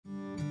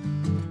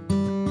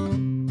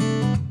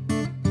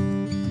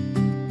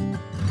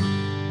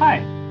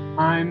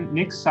I'm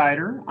Nick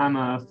Sider. I'm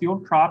a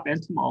field crop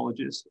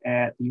entomologist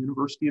at the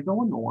University of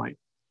Illinois.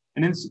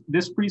 And in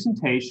this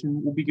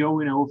presentation, we'll be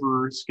going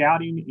over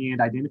scouting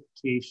and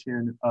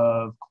identification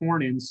of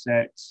corn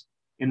insects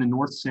in the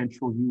north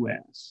central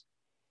US.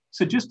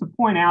 So just to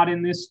point out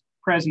in this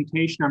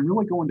presentation, I'm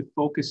really going to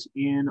focus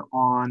in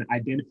on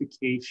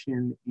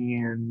identification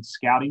and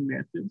scouting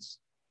methods.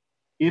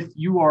 If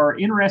you are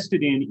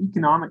interested in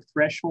economic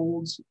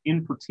thresholds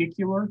in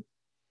particular,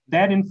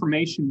 that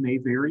information may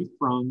vary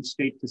from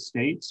state to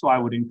state. So I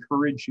would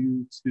encourage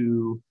you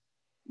to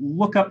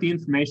look up the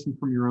information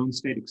from your own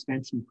state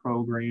extension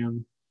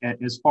program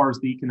as far as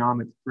the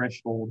economic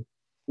threshold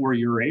for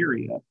your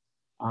area.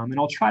 And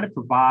I'll try to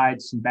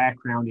provide some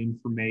background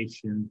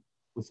information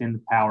within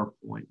the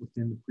PowerPoint,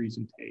 within the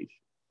presentation.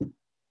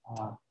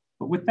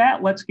 But with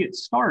that, let's get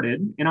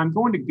started. And I'm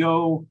going to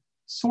go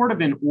sort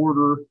of in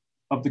order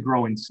of the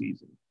growing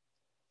season.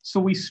 So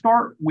we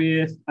start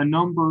with a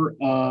number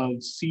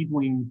of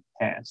seedling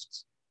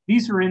pests.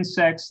 These are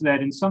insects that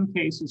in some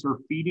cases are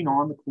feeding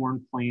on the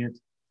corn plant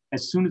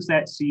as soon as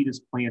that seed is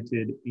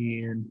planted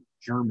and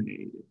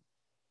germinated.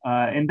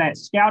 And that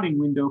scouting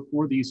window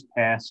for these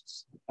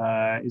pests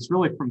is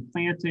really from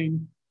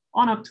planting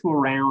on up to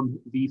around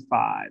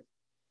V5.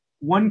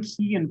 One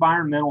key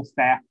environmental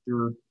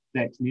factor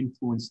that can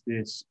influence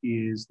this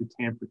is the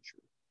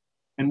temperature.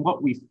 And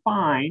what we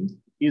find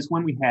is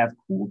when we have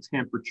cool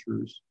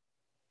temperatures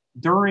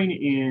during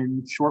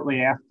and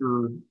shortly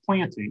after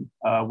planting,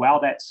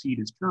 while that seed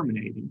is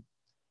germinating,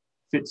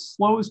 if it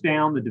slows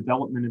down the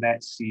development of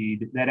that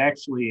seed, that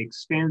actually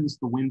extends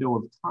the window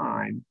of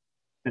time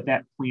that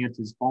that plant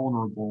is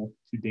vulnerable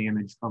to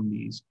damage from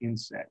these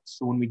insects.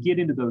 So when we get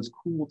into those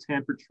cool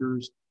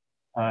temperatures,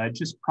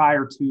 just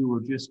prior to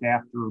or just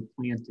after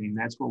planting,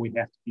 that's where we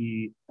have to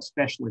be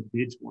especially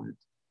vigilant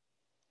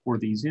for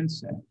these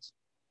insects.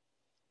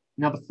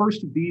 Now, the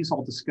first of these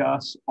I'll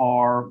discuss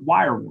are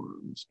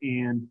wireworms.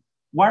 And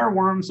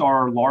wireworms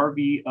are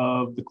larvae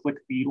of the click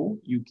beetle.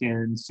 You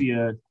can see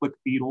a click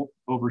beetle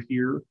over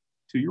here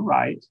to your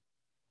right.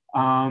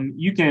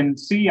 You can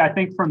see, I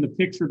think from the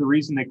picture, the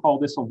reason they call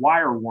this a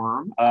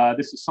wireworm.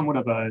 This is somewhat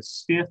of a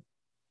stiff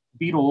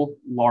beetle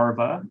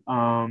larva,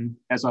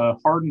 has a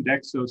hardened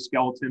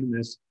exoskeleton,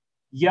 this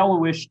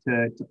yellowish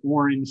to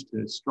orange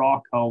to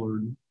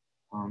straw-colored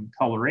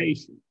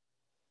coloration.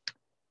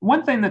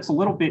 One thing that's a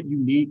little bit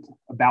unique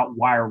about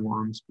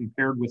wireworms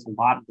compared with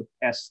a lot of the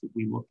pests that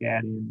we look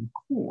at in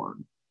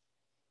corn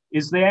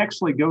is they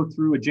actually go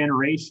through a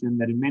generation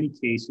that in many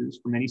cases,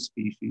 for many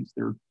species,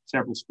 there are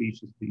several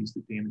species of these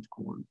that damage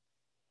corn,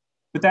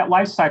 but that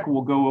life cycle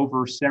will go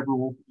over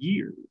several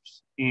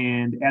years.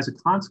 And as a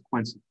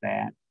consequence of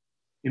that,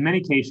 in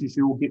many cases,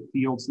 you will get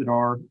fields that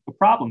are a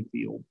problem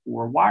field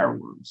for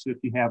wireworms. So if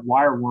you have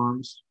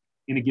wireworms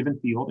in a given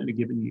field in a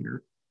given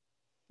year,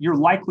 you're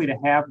likely to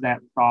have that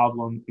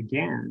problem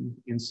again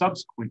in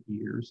subsequent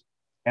years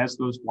as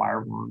those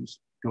wireworms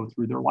go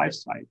through their life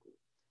cycle.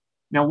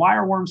 Now,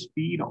 wireworms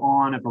feed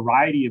on a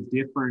variety of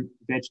different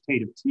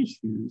vegetative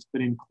tissues, but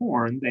in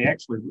corn, they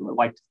actually really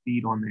like to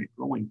feed on that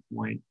growing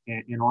point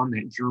and on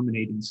that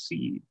germinating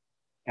seed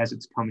as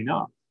it's coming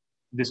up.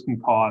 This can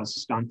cause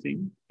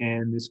stunting,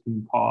 and this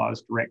can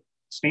cause direct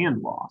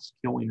stand loss,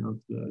 killing of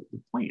the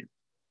plant.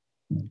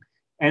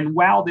 And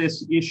while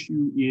this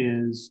issue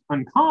is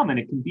uncommon,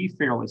 it can be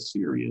fairly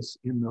serious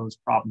in those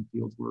problem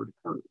fields where it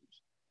occurs.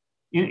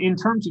 In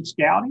terms of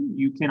scouting,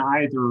 you can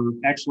either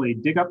actually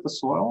dig up the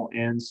soil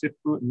and sift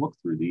through it and look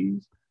through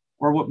these,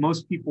 or what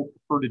most people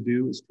prefer to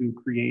do is to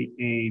create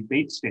a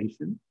bait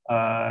station.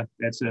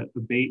 That's a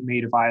bait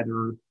made of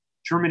either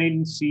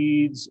germinating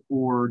seeds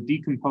or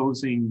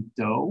decomposing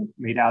dough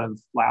made out of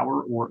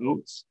flour or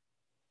oats.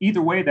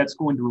 Either way, that's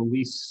going to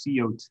release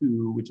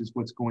CO2, which is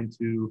what's going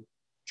to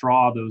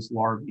draw those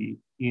larvae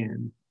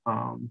in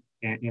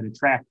and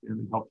attract them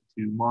and help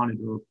to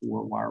monitor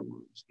for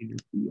wireworms in your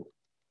field.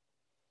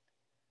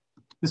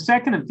 The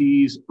second of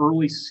these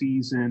early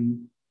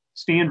season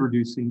stand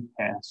reducing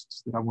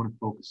pests that I want to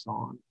focus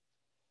on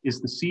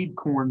is the seed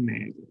corn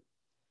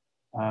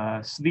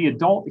maggot. So the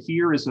adult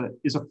here is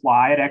a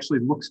fly. It actually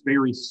looks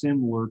very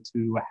similar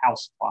to a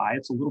house fly.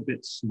 It's a little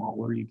bit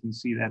smaller. You can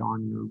see that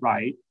on your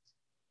right.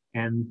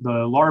 And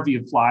the larvae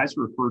of flies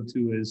are referred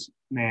to as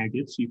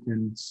maggots. You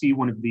can see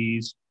one of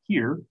these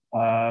here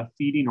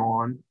feeding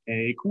on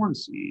a corn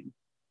seed.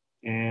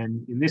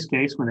 And in this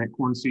case, when that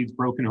corn seed's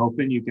broken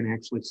open, you can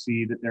actually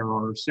see that there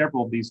are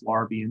several of these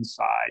larvae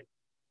inside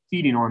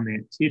feeding on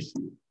that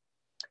tissue.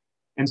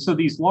 And so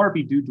these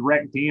larvae do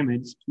direct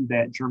damage to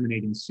that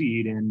germinating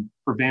seed and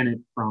prevent it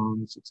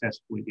from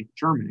successfully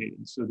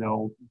germinating. So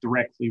they'll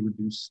directly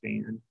reduce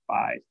stand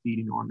by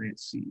feeding on that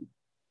seed.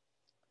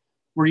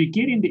 Where you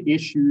get into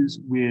issues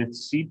with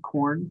seed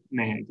corn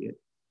maggot,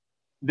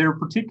 they're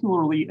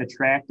particularly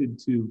attracted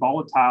to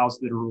volatiles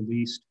that are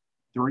released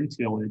during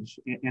tillage,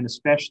 and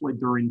especially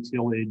during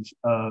tillage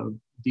of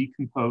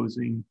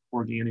decomposing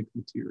organic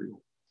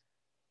material.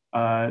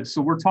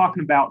 So we're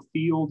talking about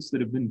fields that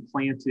have been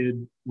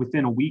planted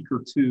within a week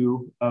or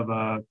two of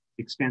a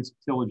extensive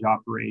tillage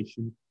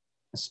operation.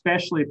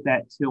 especially if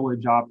that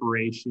tillage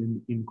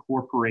operation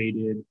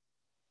incorporated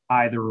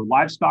either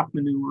livestock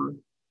manure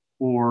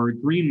or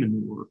green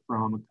manure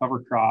from a cover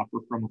crop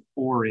or from a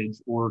forage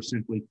or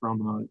simply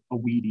from a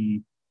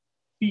weedy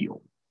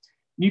field.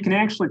 You can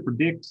actually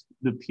predict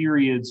the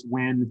periods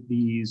when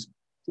these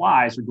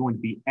flies are going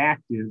to be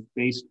active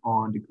based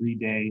on degree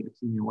day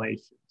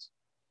accumulations.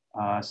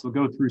 So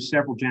they'll go through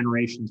several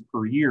generations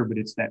per year, but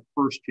it's that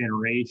first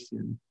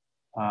generation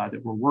that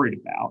we're worried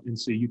about. And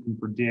so you can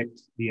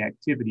predict the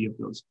activity of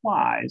those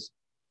flies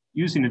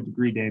using a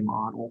degree day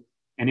model.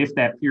 And if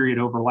that period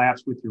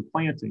overlaps with your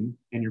planting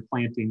and you're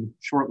planting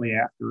shortly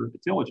after the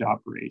tillage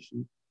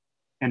operation,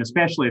 and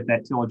especially if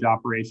that tillage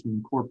operation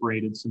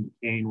incorporated some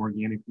decaying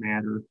organic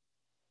matter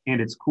and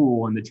it's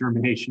cool and the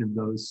germination of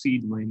those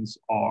seedlings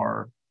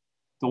are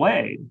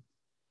delayed,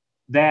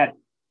 that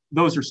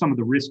those are some of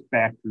the risk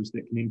factors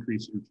that can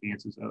increase your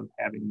chances of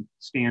having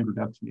stand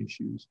reduction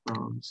issues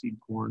from seed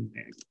corn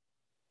maggot.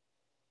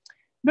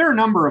 There are a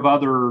number of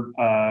other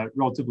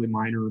relatively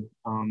minor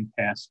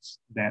pests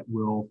that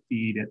will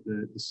feed at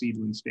the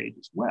seedling stage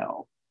as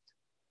well.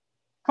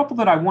 A couple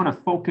that I want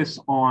to focus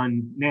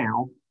on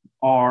now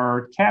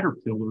are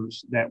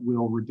caterpillars that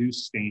will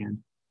reduce stand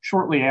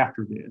shortly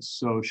after this.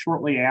 So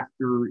shortly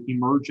after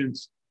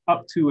emergence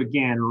up to,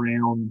 again,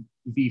 around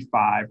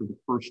V5 or the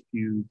first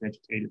few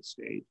vegetative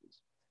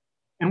stages.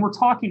 And we're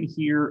talking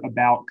here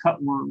about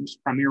cutworms,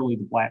 primarily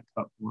the black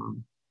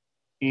cutworm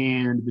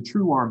and the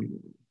true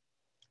armyworm.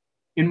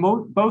 In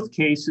both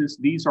cases,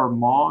 these are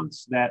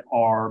moths that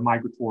are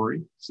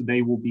migratory. So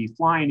they will be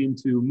flying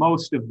into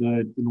most of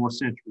the north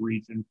central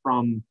region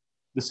from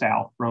the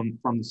south, from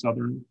the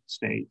southern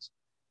states.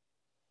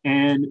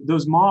 And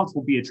those moths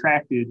will be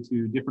attracted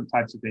to different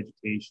types of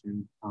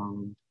vegetation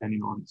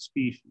depending on the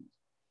species.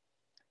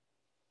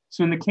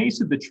 So in the case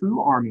of the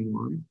true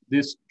armyworm,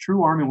 this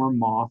true armyworm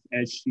moth,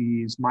 as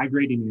she's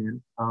migrating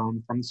in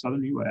from the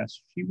southern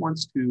US, she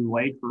wants to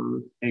lay her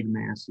egg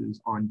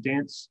masses on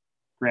dense,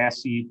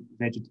 grassy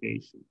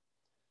vegetation.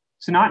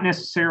 So not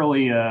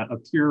necessarily a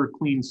pure,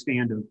 clean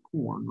stand of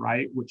corn,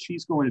 right? What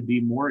she's going to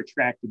be more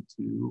attracted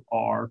to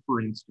are,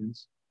 for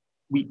instance,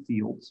 wheat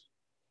fields,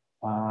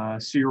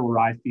 cereal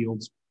rye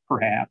fields,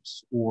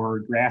 perhaps, or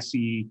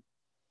grassy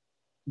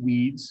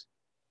weeds,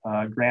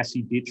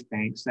 grassy ditch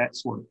banks, that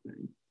sort of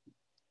thing.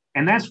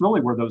 And that's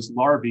really where those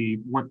larvae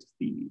want to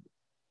feed.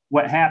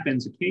 What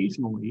happens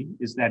occasionally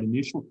is that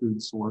initial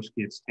food source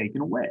gets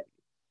taken away,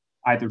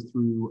 either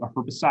through a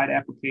herbicide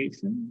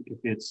application, if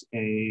it's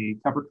a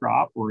cover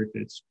crop, or if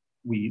it's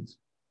weeds,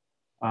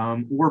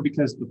 or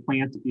because the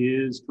plant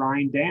is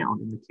drying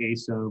down in the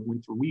case of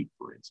winter wheat,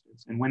 for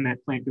instance. And when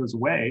that plant goes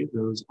away,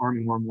 those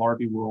armyworm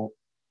larvae will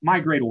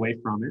migrate away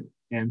from it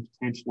and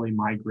potentially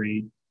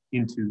migrate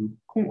into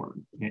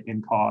corn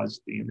and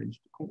cause damage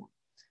to corn.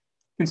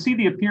 You can see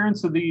the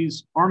appearance of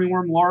these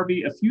armyworm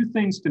larvae. A few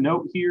things to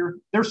note here.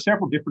 There's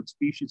several different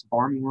species of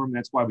armyworm.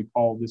 That's why we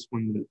call this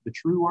one the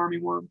true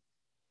armyworm.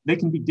 They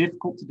can be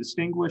difficult to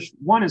distinguish.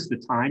 One is the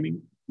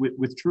timing.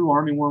 With true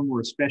armyworm,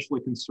 we're especially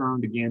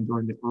concerned, again,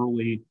 during the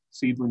early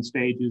seedling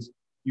stages.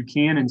 You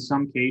can, in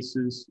some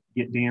cases,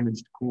 get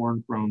damaged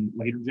corn from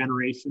later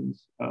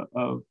generations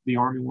of the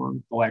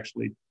armyworm. They'll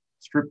actually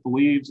strip the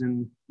leaves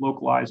in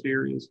localized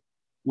areas.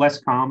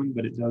 Less common,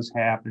 but it does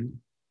happen.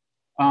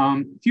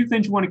 A few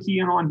things you want to key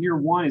in on here.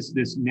 One is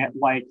this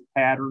net-like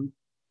pattern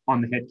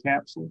on the head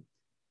capsule.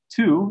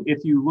 Two,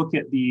 if you look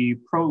at the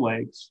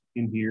prolegs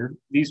in here,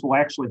 these will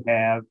actually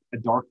have a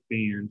dark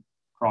band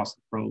across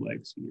the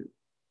prolegs here.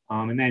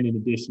 And then in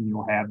addition,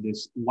 you'll have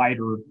this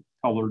lighter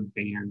colored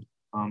band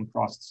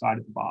across the side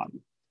of the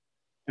body.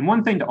 And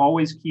one thing to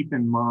always keep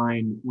in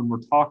mind when we're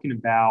talking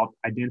about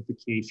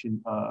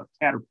identification of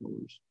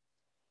caterpillars,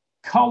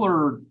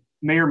 color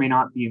may or may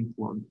not be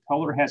important.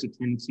 Color has a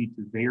tendency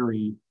to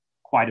vary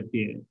quite a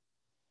bit.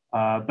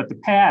 But the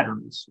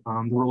patterns,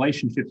 the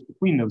relationships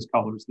between those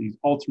colors, these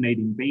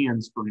alternating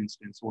bands, for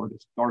instance, or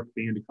this dark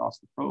band across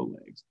the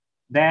prolegs,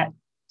 that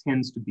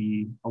tends to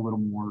be a little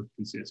more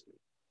consistent.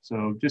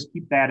 So just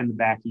keep that in the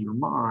back of your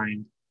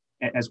mind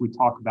as we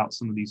talk about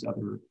some of these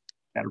other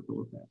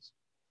caterpillar pests.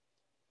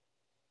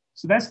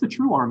 So that's the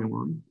true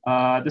armyworm.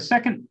 The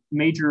second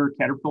major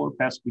caterpillar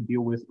pest we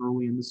deal with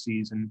early in the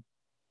season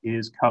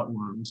is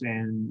cutworms,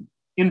 and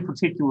in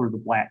particular, the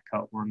black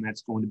cutworm.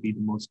 That's going to be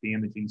the most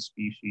damaging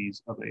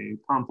species of a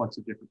complex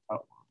of different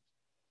cutworms.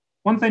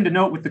 One thing to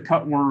note with the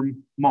cutworm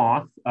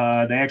moth,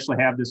 they actually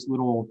have this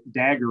little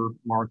dagger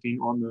marking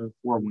on the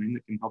forewing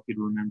that can help you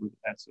to remember that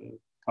that's a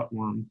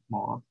cutworm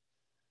moth.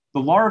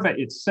 The larva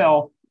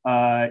itself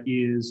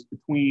is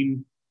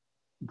between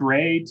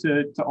gray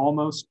to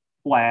almost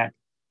black,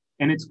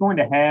 and it's going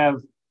to have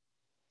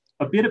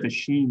a bit of a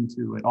sheen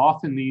to it.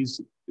 Often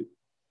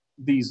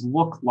these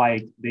look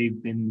like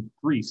they've been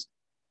greased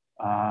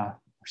or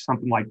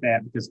something like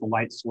that, because the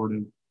light sort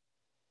of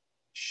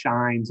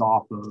shines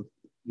off of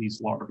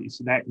these larvae.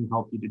 So that can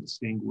help you to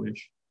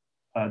distinguish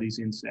these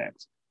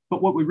insects.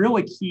 But what we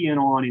really key in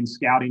on in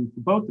scouting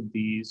for both of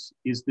these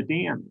is the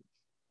damage.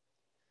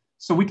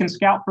 So we can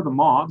scout for the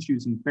moths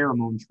using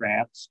pheromone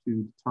traps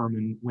to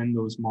determine when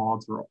those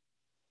moths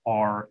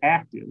are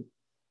active.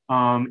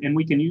 And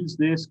we can use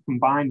this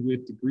combined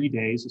with degree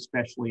days,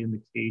 especially in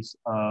the case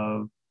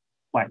of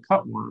black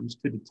cutworms,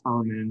 to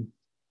determine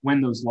when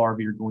those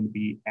larvae are going to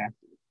be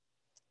active.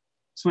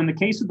 So in the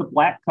case of the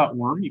black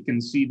cutworm, you can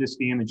see this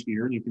damage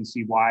here, and you can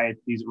see why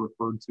these are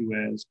referred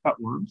to as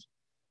cutworms.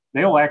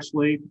 They'll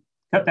actually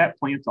cut that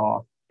plant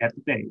off at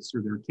the base,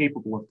 or they're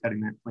capable of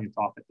cutting that plant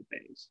off at the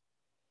base.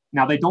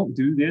 Now, they don't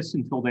do this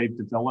until they've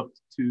developed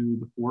to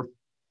the fourth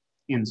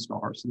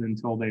instar, so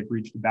until they've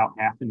reached about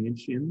 1/2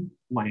 inch in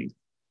length.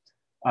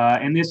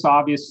 And this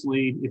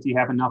obviously, if you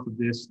have enough of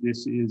this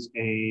is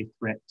a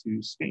threat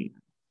to stand.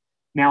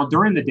 Now,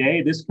 during the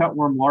day, this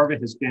cutworm larva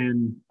has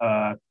been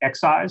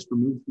excised,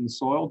 removed from the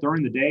soil.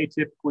 During the day,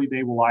 typically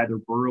they will either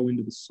burrow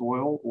into the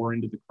soil or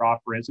into the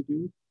crop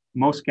residue.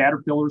 Most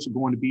caterpillars are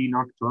going to be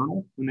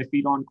nocturnal when they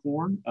feed on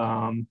corn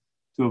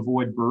to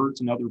avoid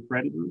birds and other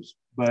predators.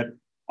 But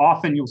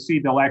often you'll see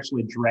they'll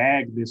actually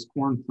drag this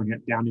corn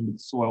plant down into the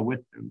soil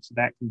with them. So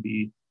that can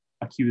be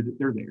a cue that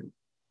they're there.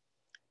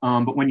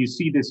 But when you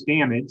see this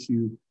damage,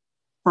 you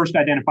first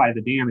identify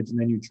the damage, and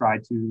then you try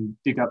to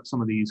dig up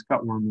some of these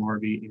cutworm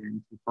larvae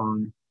and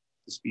confirm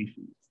the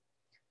species.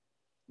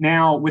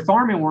 Now, with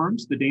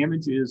armyworms, the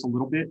damage is a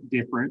little bit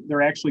different.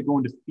 They're actually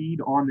going to feed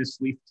on this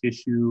leaf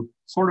tissue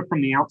sort of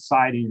from the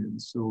outside in.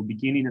 So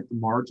beginning at the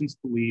margins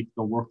of the leaf,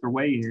 they'll work their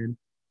way in.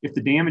 If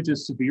the damage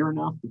is severe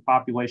enough, the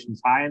population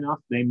is high enough,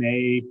 they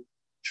may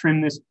trim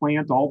this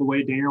plant all the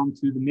way down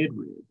to the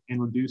midrib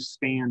and reduce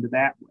stand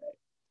that way.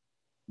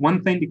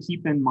 One thing to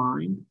keep in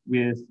mind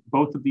with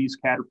both of these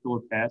caterpillar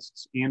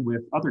pests and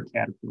with other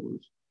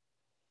caterpillars,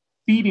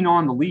 feeding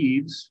on the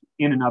leaves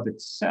in and of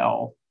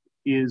itself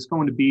is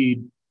going to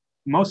be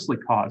mostly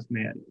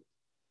cosmetic.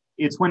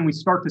 It's when we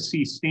start to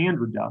see stand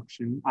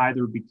reduction,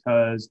 either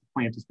because the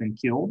plant has been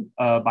killed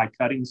by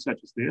cuttings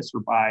such as this,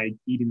 or by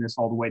eating this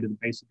all the way to the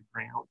base of the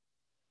ground,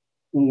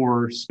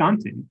 or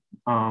stunting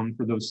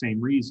for those same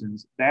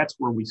reasons. That's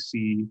where we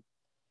see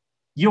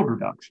yield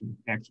reduction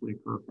actually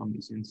occur from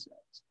these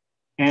insects.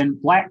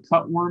 And black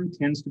cutworm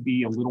tends to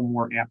be a little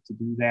more apt to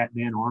do that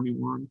than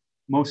armyworm.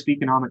 Most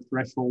economic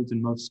thresholds in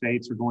most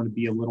states are going to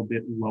be a little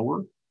bit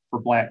lower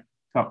for black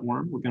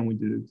cutworm. We're going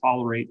to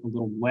tolerate a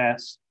little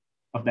less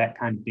of that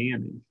kind of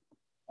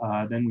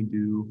damage than we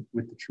do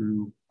with the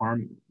true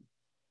armyworm.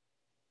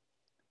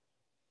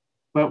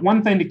 But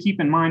one thing to keep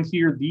in mind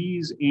here,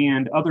 these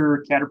and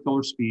other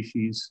caterpillar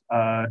species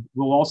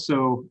will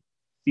also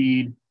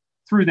feed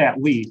through that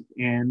leaf,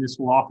 and this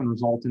will often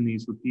result in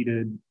these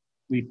repeated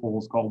leaf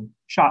holes called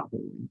shot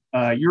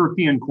holing.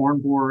 European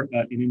corn borer,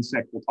 an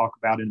insect we'll talk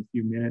about in a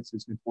few minutes,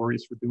 is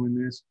notorious for doing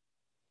this.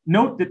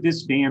 Note that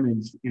this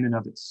damage in and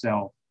of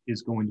itself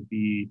is going to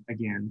be,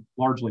 again,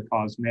 largely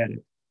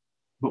cosmetic.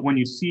 But when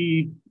you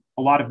see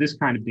a lot of this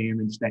kind of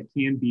damage, that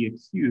can be a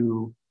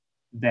cue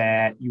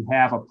that you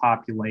have a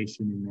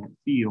population in that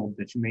field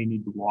that you may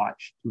need to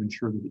watch to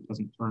ensure that it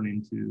doesn't turn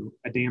into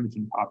a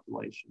damaging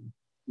population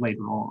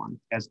later on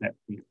as that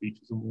plant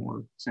reaches a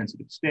more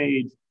sensitive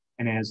stage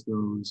and as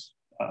those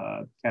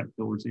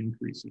caterpillars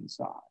increase in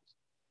size.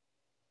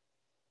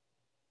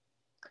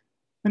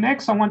 The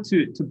next, I want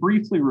to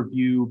briefly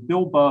review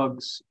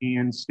billbugs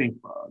and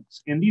stink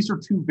bugs. And these are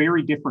two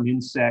very different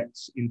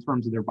insects in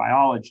terms of their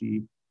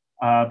biology,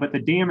 but the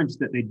damage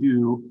that they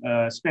do,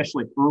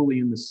 especially early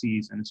in the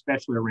season,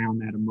 especially around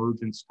that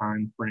emergence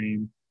time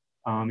frame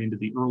into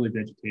the early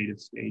vegetative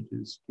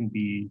stages, can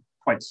be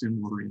quite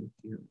similar in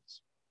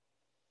appearance.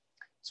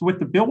 So with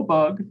the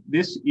billbug,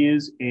 this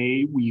is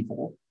a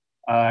weevil.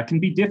 It can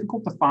be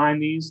difficult to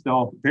find these.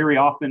 They'll very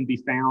often be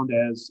found,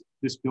 as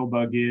this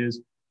billbug is,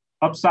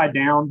 upside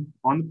down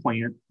on the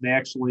plant. They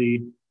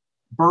actually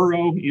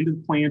burrow into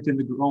the plant in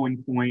the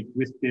growing point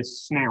with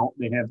this snout.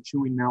 They have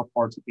chewing mouth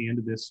parts at the end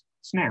of this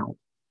snout.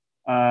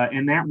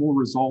 And that will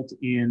result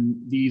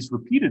in these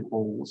repeated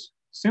holes,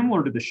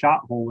 similar to the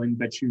shot holing,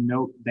 but you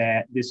note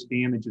that this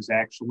damage is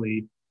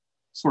actually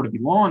sort of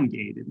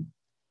elongated.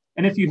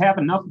 And if you have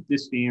enough of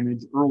this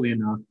damage early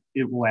enough,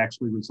 it will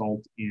actually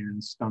result in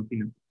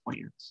stunting of the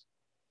plants.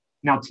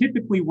 Now,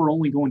 typically, we're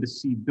only going to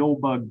see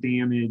billbug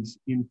damage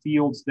in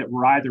fields that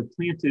were either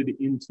planted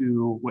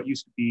into what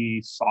used to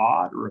be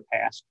sod or a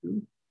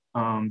pasture,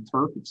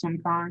 turf of some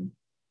kind,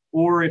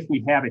 or if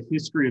we have a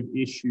history of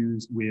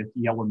issues with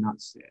yellow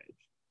nutsedge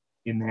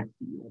in that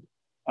field.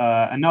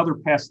 Another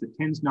pest that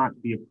tends not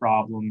to be a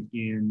problem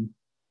in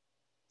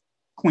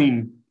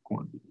clean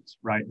cornfields,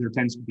 right? There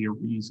tends to be a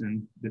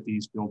reason that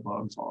these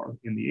billbugs are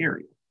in the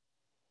area.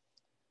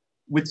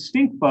 With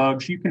stink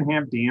bugs, you can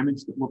have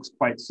damage that looks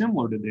quite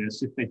similar to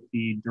this if they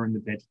feed during the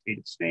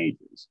vegetative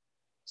stages.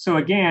 So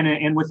again,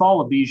 and with all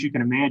of these, you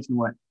can imagine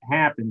what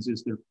happens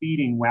is they're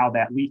feeding while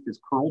that leaf is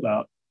curled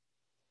up,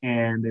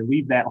 and they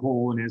leave that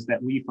hole, and as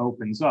that leaf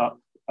opens up,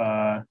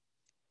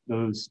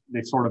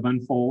 they sort of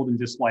unfold, and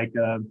just like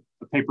a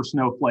paper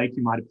snowflake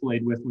you might have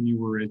played with when you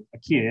were a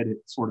kid, it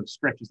sort of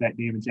stretches that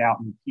damage out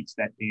and repeats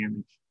that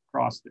damage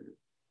across there.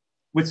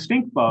 With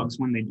stink bugs,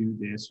 when they do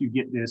this, you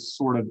get this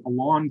sort of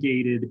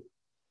elongated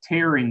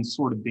tearing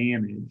sort of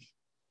damage,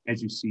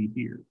 as you see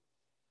here.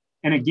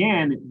 And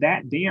again,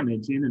 that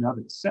damage in and of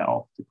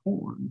itself to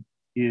corn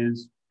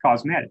is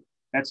cosmetic.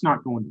 That's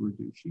not going to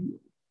reduce yield.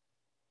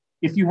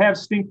 If you have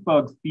stink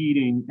bug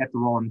feeding at the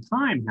wrong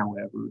time,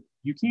 however,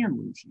 you can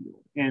lose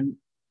yield. And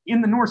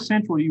in the north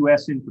central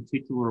US in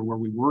particular, where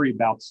we worry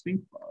about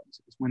stink bugs,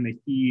 is when they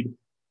feed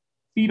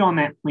on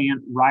that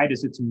plant right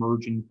as it's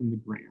emerging from the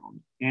ground.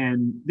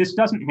 And this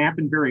doesn't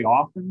happen very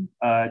often.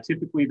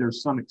 Typically,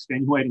 there's some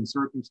extenuating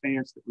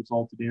circumstance that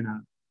resulted in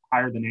a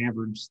higher than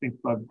average stink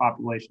bug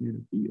population in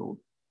a field.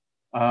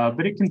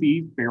 But it can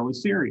be fairly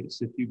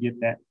serious if you get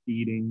that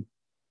feeding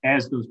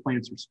as those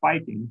plants are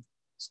spiking,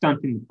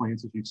 stunting the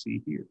plants as you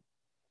see here.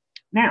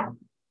 Now,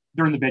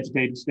 during the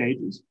vegetative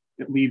stages,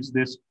 it leaves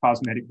this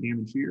cosmetic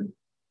damage here.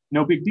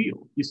 No big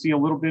deal. You see a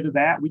little bit of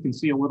that. We can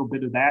see a little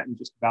bit of that in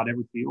just about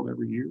every field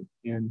every year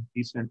in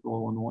East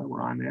Central Illinois,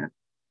 where I'm at.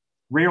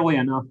 Rarely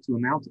enough to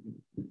amount to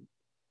anything.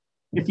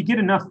 If you get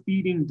enough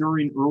feeding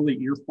during early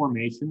ear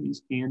formation,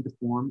 these can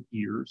deform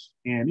ears.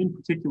 And in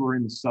particular,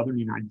 in the southern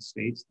United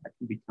States, that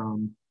can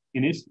become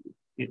an issue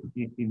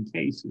in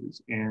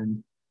cases.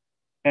 And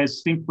as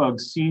stink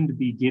bugs seem to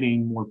be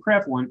getting more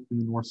prevalent in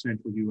the north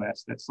central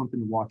US, that's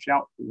something to watch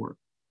out for.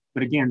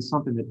 But again,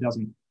 something that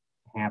doesn't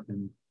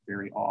happen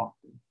very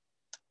often.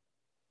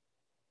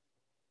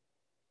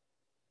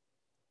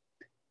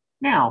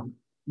 Now,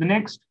 the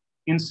next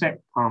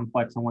insect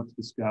complex I want to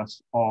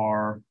discuss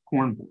are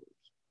corn borers,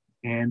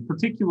 and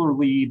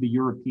particularly the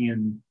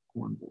European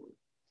corn borer.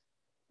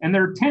 And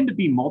there tend to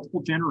be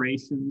multiple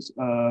generations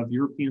of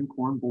European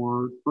corn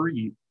borer per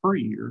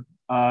year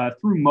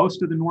through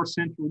most of the north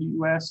central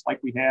US, like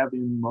we have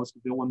in most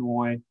of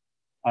Illinois.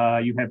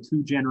 You have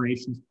 2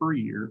 generations per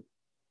year.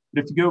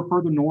 But if you go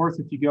further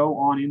north, if you go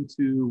on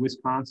into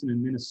Wisconsin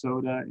and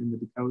Minnesota and the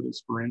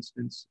Dakotas, for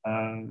instance,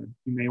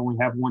 you may only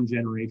have 1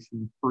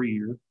 generation per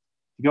year. If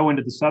you go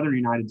into the southern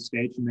United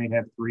States, you may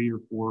have 3 or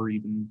 4, or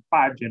even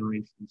 5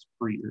 generations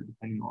per year,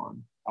 depending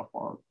on how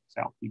far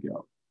south you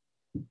go.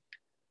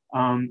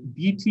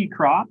 BT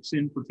crops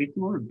in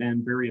particular have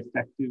been very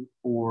effective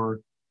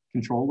for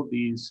control of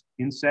these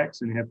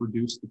insects and have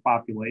reduced the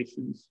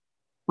populations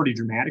pretty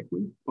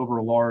dramatically over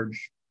a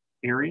large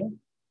area.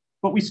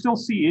 But we still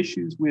see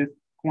issues with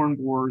corn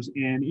borers,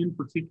 and in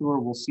particular,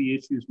 we'll see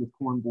issues with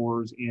corn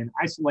borers in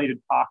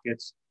isolated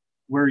pockets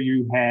where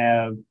you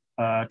have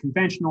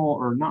conventional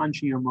or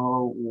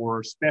non-GMO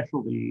or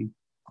specialty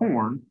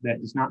corn that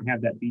does not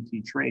have that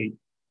BT trait,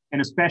 and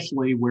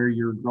especially where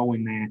you're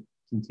growing that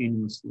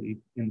continuously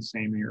in the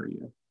same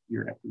area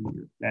year after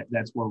year.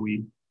 That's where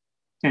we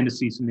tend to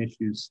see some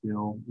issues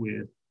still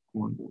with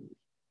corn borers.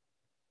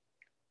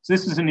 So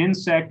this is an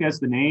insect, as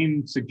the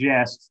name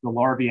suggests. The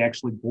larvae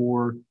actually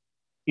bore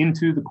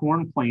into the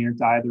corn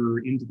plant, either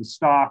into the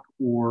stalk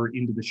or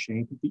into the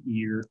shank of the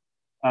ear.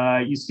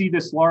 You see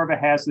this larva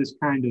has this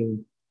kind of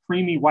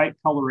creamy white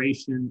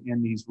coloration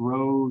and these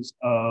rows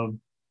of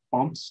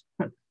bumps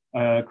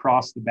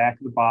across the back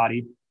of the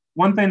body.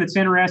 One thing that's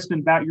interesting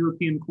about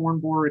European corn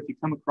borer, if you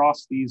come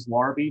across these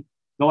larvae,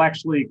 they'll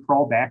actually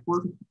crawl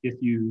backward. If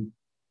you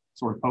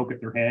sort of poke at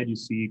their head, you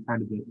see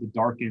kind of the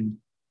darkened,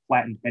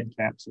 flattened head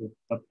capsule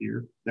up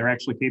here. They're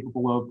actually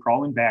capable of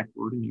crawling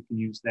backward, and you can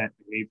use that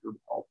behavior to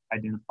help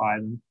identify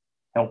them,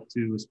 help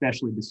to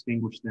especially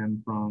distinguish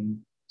them from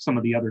some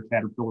of the other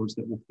caterpillars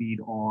that will feed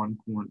on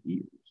corn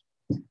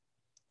ears.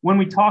 When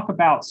we talk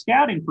about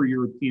scouting for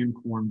European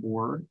corn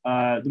borer,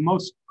 the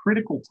most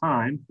critical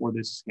time for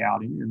this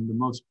scouting and the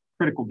most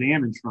critical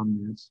damage from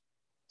this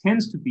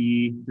tends to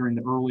be during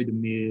the early to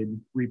mid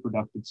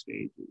reproductive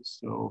stages.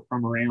 So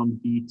from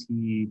around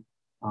BT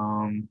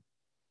on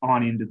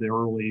into the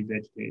early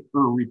vegetative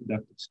or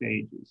reproductive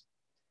stages.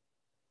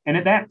 And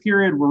at that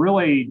period, we're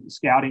really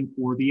scouting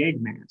for the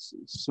egg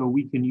masses. So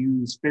we can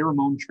use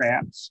pheromone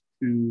traps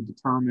to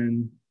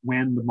determine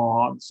when the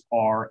moths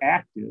are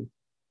active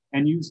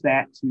and use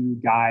that to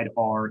guide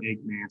our egg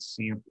mass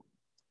sampling.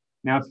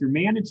 Now, if you're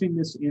managing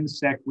this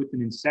insect with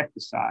an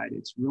insecticide,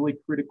 it's really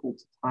critical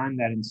to time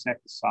that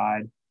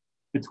insecticide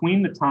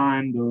between the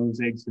time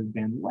those eggs have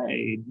been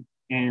laid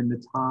and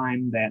the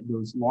time that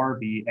those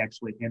larvae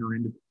actually enter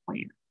into the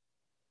plant.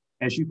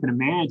 As you can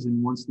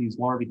imagine, once these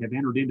larvae have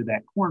entered into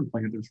that corn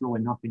plant, there's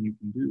really nothing you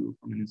can do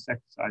from an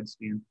insecticide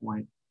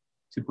standpoint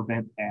to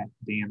prevent that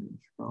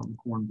damage from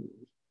corn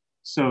borers.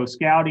 So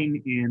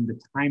scouting and the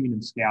timing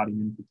of scouting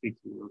in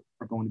particular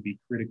are going to be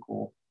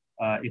critical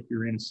if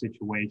you're in a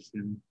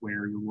situation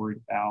where you're worried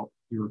about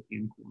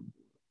European corn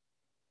borer.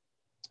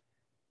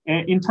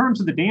 And in terms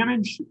of the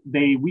damage,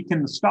 they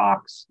weaken the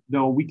stalks,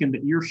 they'll weaken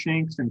the ear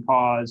shanks and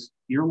cause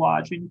ear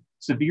lodging.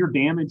 Severe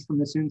damage from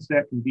this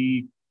insect can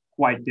be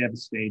quite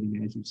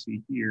devastating, as you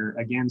see here.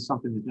 Again,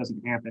 something that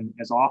doesn't happen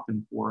as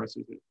often for us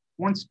as it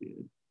once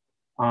did,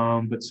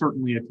 but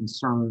certainly a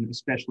concern,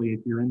 especially if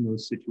you're in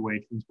those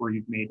situations where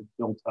you've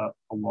built up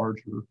a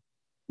larger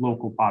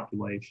local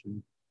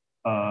population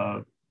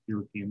of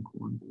European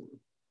corn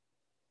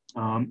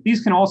borer.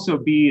 These can also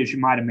be, as you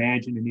might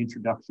imagine, an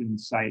introduction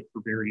site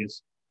for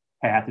various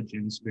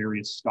pathogens,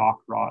 various stalk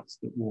rots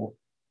that will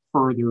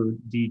further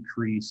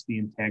decrease the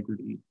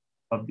integrity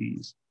of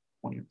these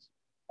plants,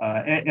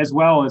 as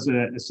well as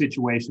a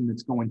situation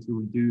that's going to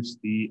reduce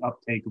the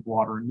uptake of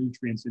water and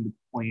nutrients into the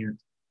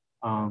plant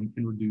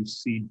and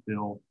reduce seed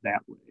fill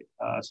that way.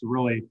 So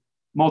really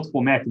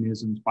multiple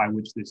mechanisms by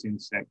which this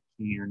insect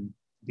can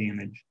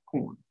damage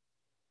corn.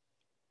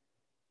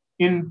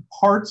 In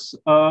parts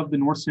of the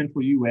north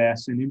central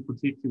U.S., and in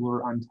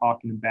particular, I'm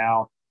talking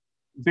about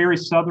very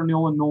southern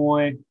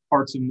Illinois,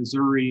 parts of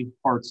Missouri,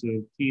 parts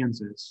of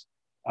Kansas.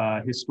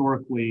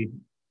 Historically,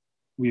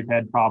 we've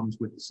had problems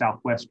with the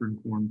southwestern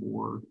corn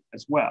borer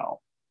as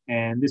well.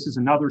 And this is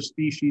another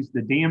species.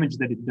 The damage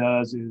that it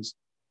does is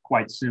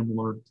quite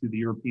similar to the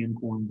European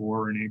corn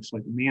borer, and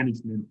actually the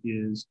management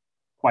is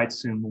quite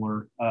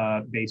similar,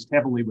 based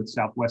heavily with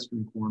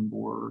southwestern corn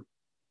borer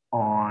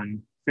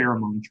on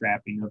pheromone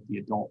trapping of the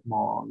adult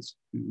moths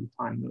to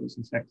time those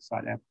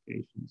insecticide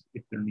applications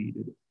if they're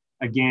needed.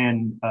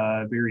 Again,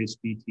 various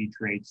Bt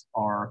traits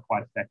are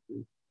quite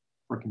effective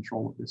for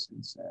control of this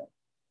insect.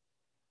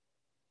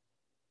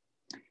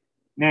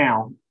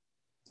 Now,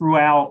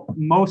 throughout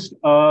most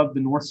of the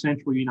north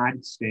central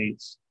United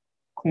States,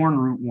 corn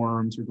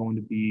rootworms are going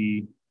to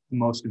be the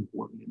most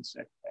important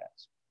insect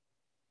pest.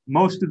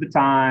 Most of the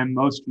time,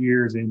 most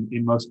years in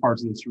most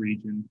parts of this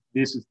region,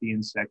 this is the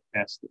insect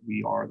pest that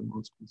we are the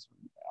most concerned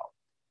about.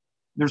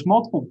 There's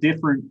multiple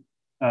different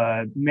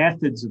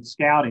methods of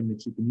scouting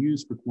that you can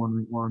use for corn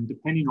rootworm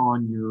depending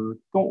on your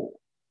goal.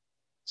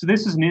 So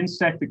this is an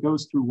insect that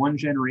goes through one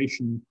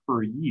generation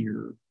per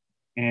year,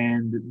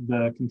 and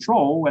the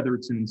control, whether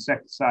it's an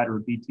insecticide or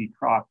a Bt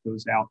crop,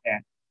 goes out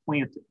at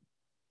planting.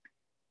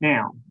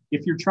 Now,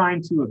 if you're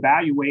trying to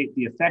evaluate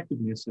the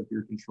effectiveness of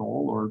your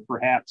control, or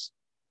perhaps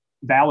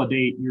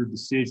validate your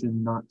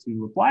decision not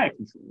to apply a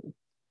control,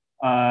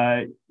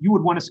 you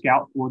would want to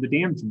scout for the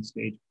damaging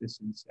stage of this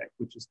insect,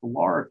 which is the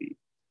larvae.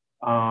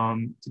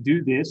 To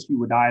do this, you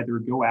would either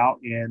go out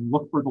and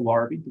look for the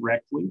larvae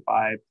directly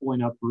by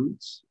pulling up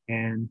roots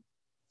and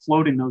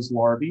floating those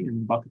larvae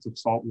in buckets of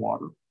salt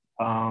water.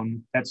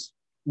 That's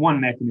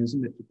one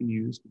mechanism that you can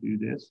use to do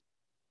this.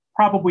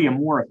 Probably a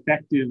more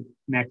effective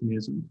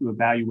mechanism to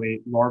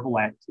evaluate larval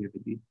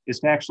activity is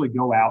to actually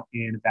go out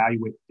and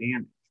evaluate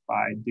damage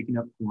by digging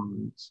up corn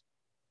roots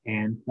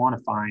and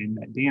quantifying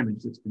that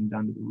damage that's been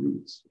done to the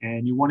roots.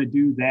 And you want to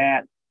do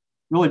that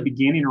really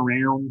beginning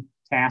around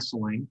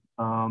tasseling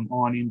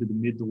on into the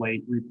mid to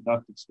late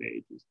reproductive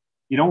stages.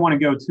 You don't want to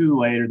go too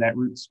late, or that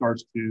root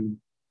starts to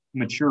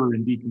mature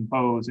and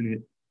decompose,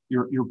 and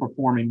you're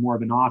performing more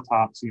of an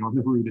autopsy on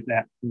the root at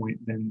that point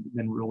than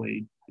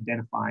really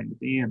identifying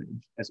the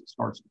damage as it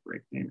starts to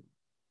break down.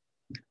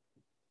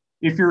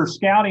 If you're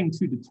scouting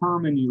to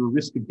determine your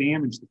risk of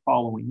damage the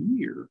following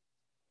year,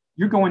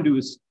 you're going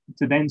to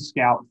then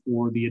scout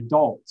for the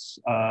adults.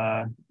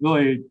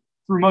 Really,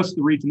 through most of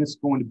the region, this is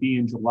going to be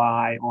in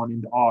July on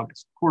into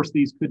August. Of course,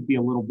 these could be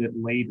a little bit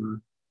later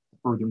the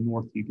further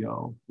north you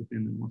go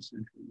within the north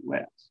central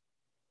U.S.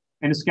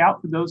 And to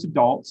scout for those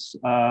adults,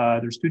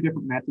 there's two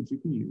different methods you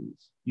can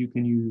use. You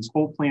can use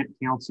whole plant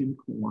counts in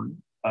corn,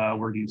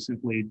 where you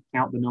simply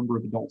count the number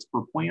of adults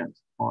per plant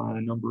on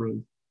a number of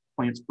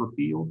plants per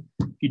field.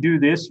 If you do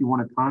this, you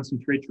want to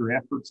concentrate your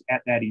efforts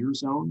at that ear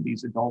zone.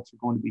 These adults are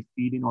going to be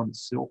feeding on the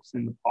silks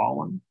and the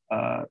pollen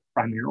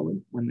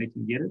primarily when they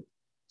can get it.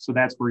 So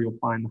that's where you'll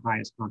find the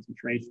highest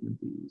concentration of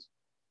these.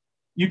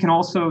 You can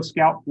also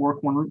scout for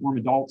corn rootworm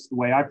adults. The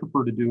way I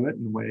prefer to do it,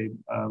 and the way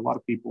a lot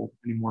of people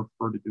anymore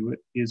prefer to do it,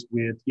 is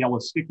with yellow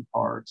sticky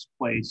cards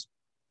placed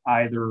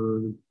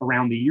either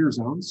around the ear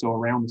zone, so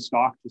around the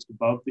stalk just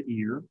above the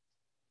ear,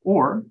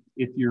 or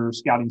if you're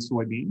scouting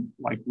soybean,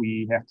 like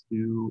we have to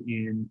do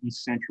in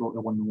east central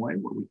Illinois,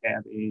 where we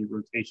have a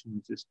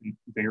rotation-resistant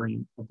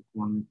variant of the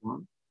corn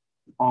rootworm,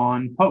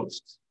 on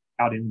posts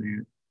out in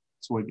that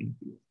soybean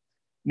field.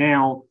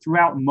 Now,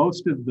 throughout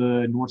most of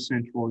the north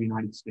central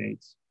United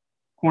States,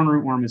 corn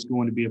rootworm is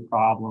going to be a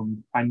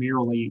problem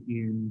primarily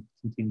in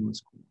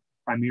continuous corn,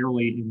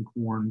 primarily in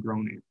corn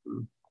grown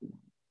after corn.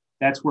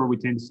 That's where we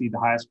tend to see the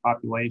highest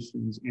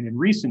populations. And in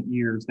recent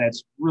years,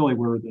 that's really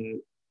where the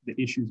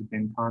issues have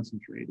been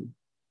concentrated.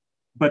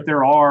 But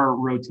there are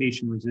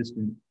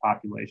rotation-resistant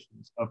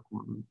populations of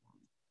corn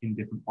rootworm in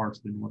different parts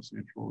of the north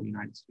central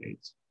United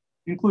States,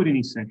 including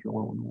east central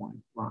Illinois,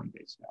 where I'm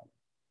based out of.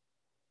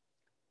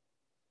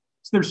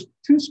 So there's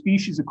two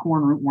species of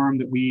corn rootworm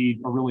that we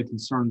are really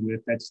concerned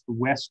with. That's the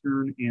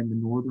western and the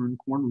northern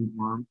corn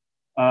rootworm.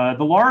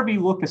 The larvae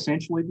look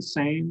essentially the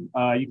same.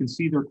 You can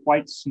see they're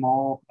quite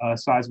small,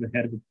 size of the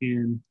head of a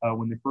pin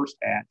when they first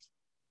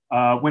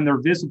hatch. When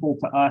they're visible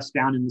to us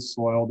down in the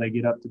soil, they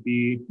get up to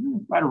be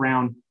right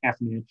around half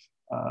an inch,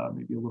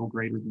 maybe a little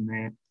greater than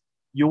that.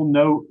 You'll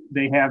note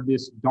they have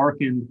this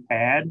darkened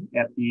pad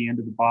at the end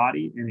of the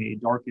body and a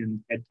darkened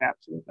head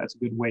capsule. That's a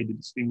good way to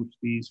distinguish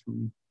these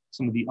from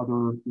some of the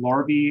other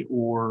larvae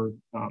or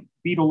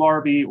beetle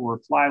larvae or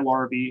fly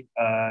larvae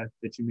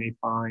that you may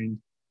find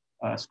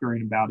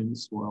scurrying about in the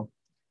soil.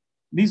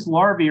 These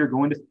larvae are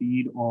going to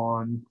feed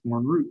on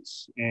corn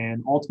roots,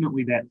 and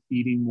ultimately that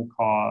feeding will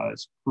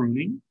cause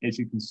pruning, as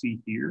you can see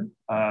here.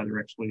 They're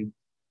actually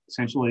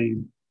essentially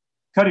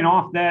cutting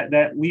off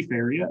that leaf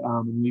area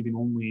and leaving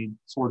only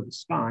sort of a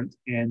stunt.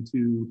 And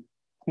to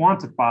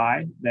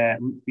quantify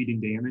that root feeding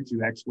damage,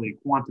 you actually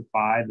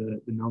quantify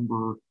the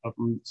number of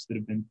roots that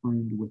have been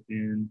pruned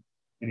within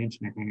an inch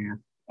and a half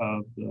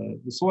of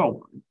the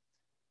soil line.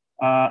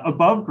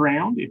 Above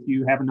ground, if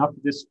you have enough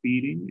of this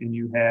feeding and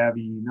you have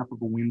enough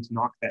of a wind to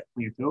knock that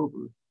plant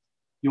over,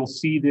 you'll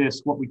see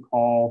this, what we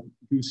call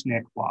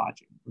gooseneck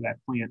lodging, where that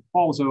plant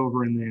falls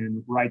over and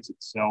then rights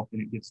itself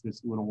and it gets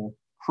this little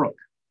crook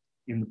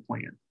in the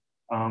plant.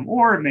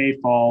 Or it may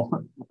fall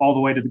all the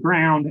way to the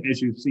ground,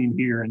 as you've seen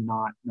here, and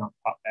not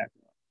pop back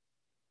up.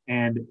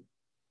 And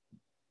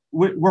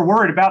we're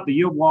worried about the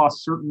yield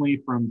loss,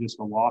 certainly from just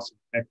a loss of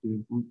effective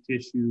root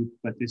tissue,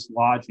 but this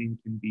lodging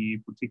can be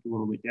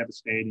particularly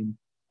devastating,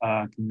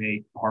 can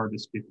make the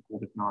harvest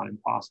difficult, if not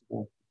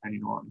impossible,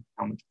 depending on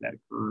how much that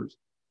occurs.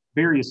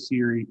 Very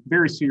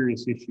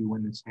serious issue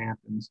when this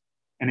happens.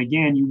 And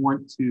again, you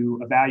want to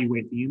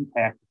evaluate the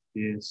impact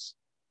of this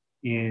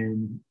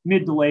in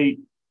mid to late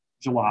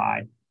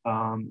July,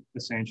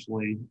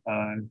 essentially,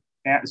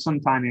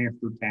 sometime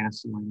after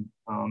tasseling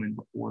and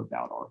before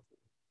about Arthur.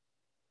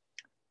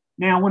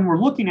 Now, when we're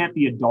looking at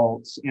the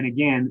adults, and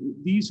again,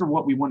 these are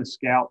what we want to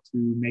scout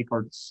to make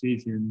our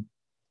decision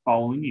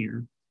following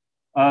year.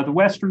 The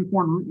Western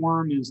corn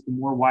rootworm is the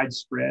more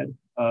widespread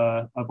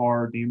of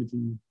our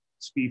damaging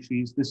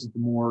species. This is the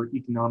more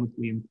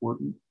economically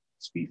important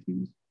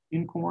species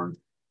in corn.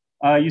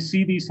 You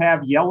see these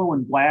have yellow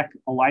and black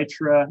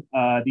elytra.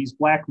 These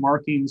black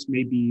markings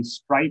may be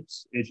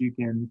stripes, as you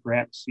can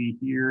perhaps see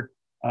here,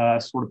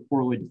 sort of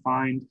poorly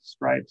defined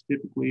stripes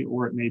typically,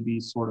 or it may be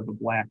sort of a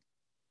black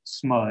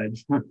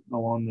smudge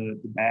along the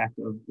back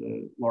of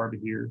the larva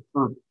here,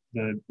 or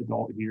the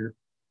adult here.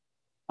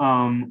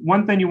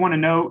 One thing you want to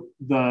note,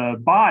 the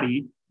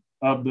body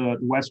of the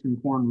Western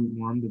corn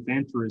rootworm, the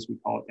venter as we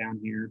call it down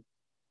here,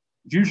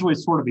 is usually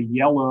sort of a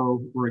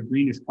yellow or a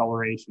greenish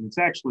coloration. It's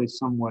actually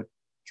somewhat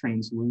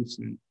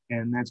translucent,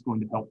 and that's going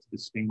to help to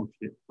distinguish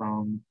it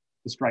from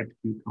the striped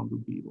cucumber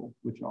beetle,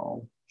 which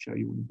I'll show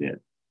you in a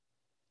bit.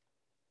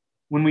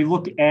 When we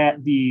look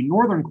at the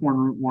northern corn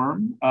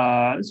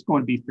rootworm, this is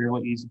going to be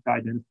fairly easy to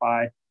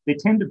identify. They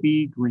tend to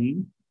be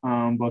green,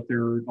 both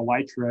their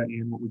elytra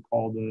and what we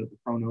call the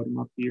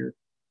pronotum up here.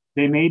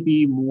 They may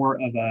be more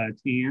of a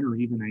tan or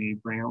even a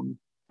brown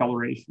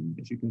coloration,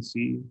 as you can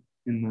see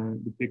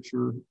in the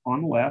picture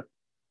on the left.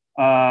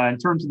 In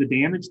terms of the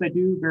damage they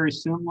do, very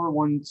similar.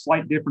 One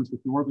slight difference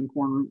with northern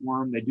corn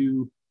rootworm, they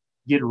do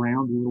get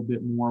around a little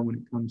bit more when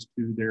it comes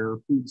to their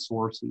food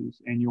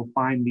sources. And you'll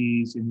find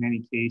these in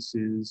many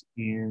cases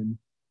in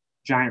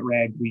giant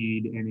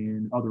ragweed and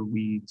in other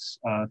weeds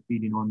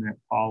feeding on that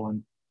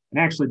pollen.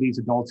 And actually, these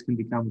adults can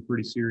become a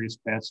pretty serious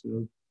pest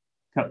of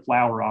cut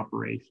flower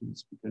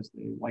operations because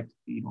they like to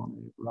feed on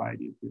a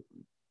variety of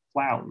different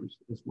flowers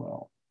as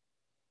well.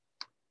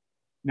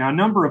 Now, a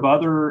number of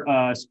other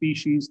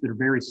species that are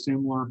very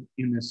similar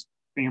in this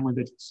family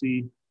that you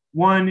see.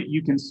 One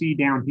you can see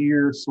down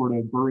here sort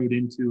of burrowed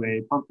into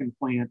a pumpkin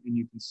plant, and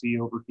you can see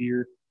over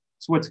here.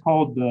 It's what's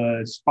called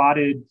the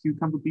spotted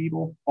cucumber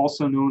beetle,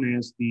 also known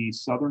as the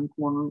southern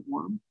corn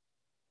rootworm.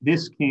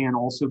 This can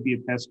also be a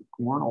pest of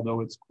corn,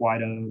 although it's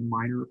quite a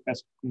minor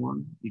pest of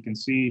corn. You can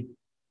see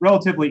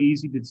relatively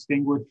easy to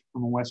distinguish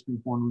from a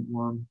western corn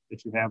rootworm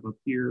that you have up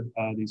here.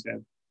 These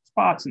have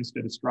spots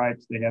instead of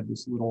stripes. They have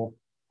this little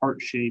heart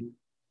shape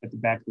at the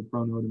back of the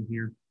pronotum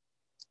here.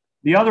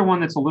 The other one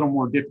that's a little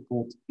more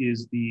difficult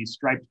is the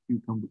striped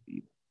cucumber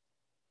beetle.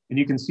 And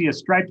you can see a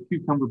striped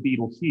cucumber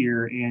beetle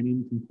here, and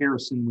in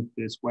comparison with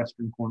this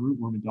western corn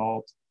rootworm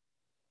adult,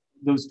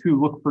 those two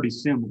look pretty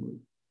similar.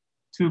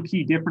 Two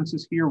key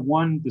differences here.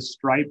 One, the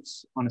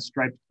stripes on a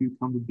striped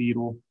cucumber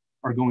beetle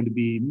are going to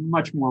be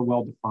much more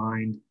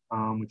well-defined,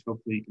 which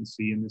hopefully you can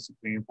see in this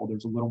example.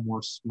 There's a little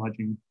more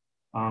smudging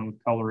of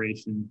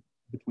coloration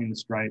between the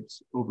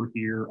stripes over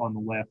here on the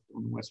left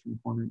on the western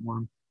corn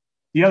rootworm.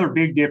 The other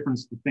big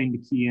difference, the thing to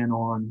key in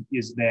on,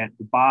 is that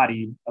the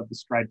body of the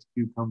striped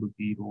cucumber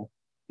beetle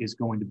is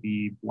going to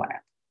be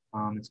black.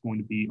 It's going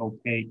to be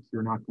opaque.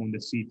 You're not going to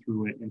see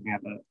through it and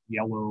have a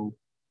yellow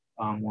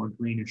or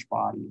greenish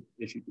body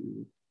as you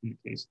do in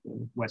the case of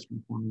the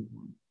western corn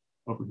rootworm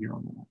over here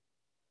on the left.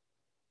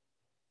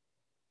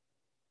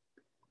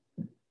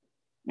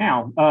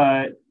 Now,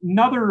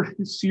 another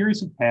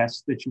series of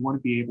pests that you want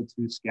to be able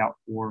to scout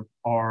for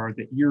are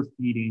the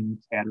ear-feeding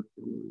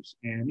caterpillars.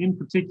 And in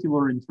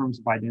particular, in terms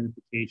of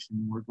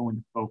identification, we're going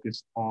to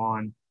focus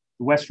on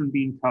the western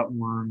bean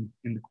cutworm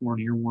and the corn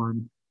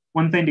earworm.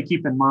 One thing to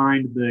keep in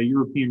mind, the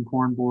European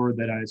corn borer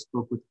that I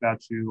spoke with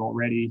about you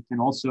already can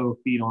also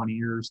feed on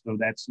ears, though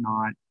that's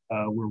not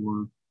where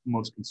we're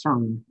most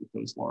concerned with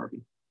those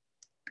larvae.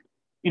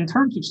 In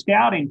terms of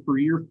scouting for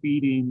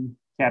ear-feeding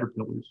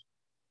caterpillars,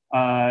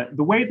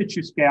 the way that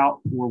you scout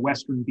for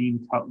western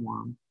bean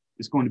cutworm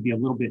is going to be a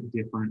little bit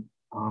different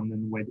than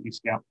the way that you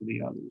scout for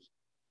the others.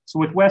 So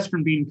with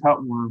western bean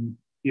cutworm,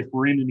 if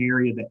we're in an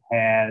area that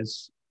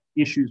has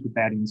issues with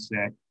that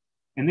insect,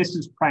 and this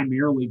is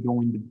primarily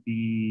going to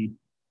be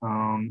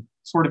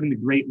sort of in the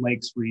Great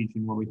Lakes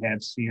region where we have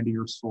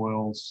sandier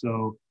soils.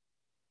 So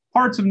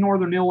parts of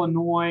northern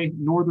Illinois,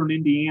 northern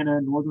Indiana,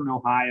 northern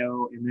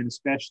Ohio, and then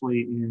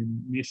especially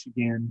in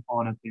Michigan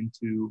on up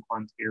into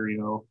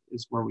Ontario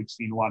is where we've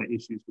seen a lot of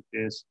issues with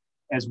this,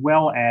 as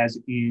well as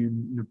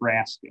in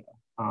Nebraska.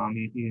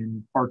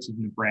 In parts of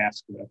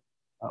Nebraska,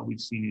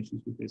 we've seen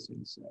issues with this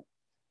insect.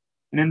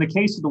 And in the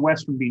case of the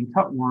western bean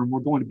cutworm, we're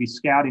going to be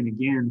scouting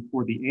again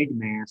for the egg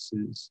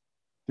masses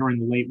during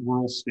the late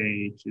whorl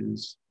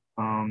stages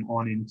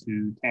on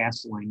into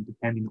tasseling,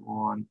 depending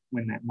on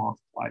when that moth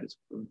flight is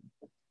occurring.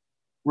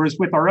 Whereas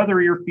with our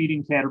other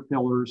ear-feeding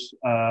caterpillars,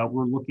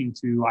 we're looking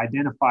to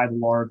identify the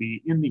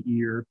larvae in the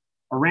ear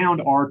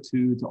around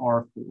R2 to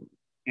R4.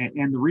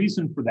 And the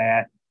reason for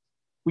that,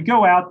 we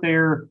go out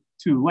there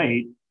too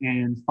late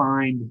and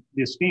find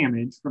this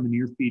damage from an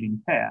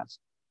ear-feeding pest.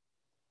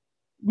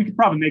 We could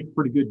probably make a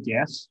pretty good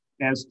guess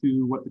as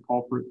to what the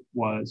culprit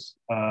was,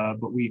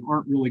 but we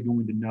aren't really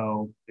going to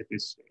know at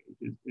this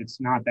stage. It's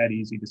not that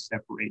easy to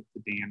separate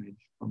the damage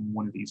from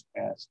one of these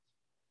pests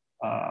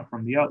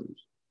from the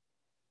others.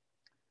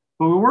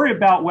 But we worry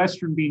about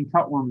western bean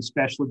cutworm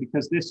especially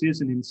because this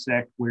is an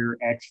insect where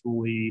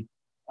actually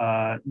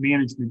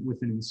management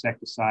with an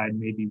insecticide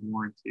may be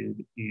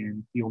warranted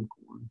in field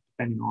corn,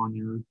 depending on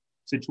your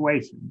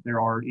situation. There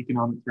are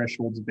economic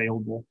thresholds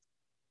available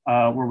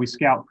where we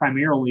scout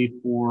primarily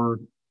for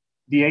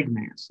the egg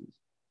masses.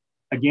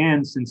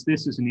 Again, since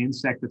this is an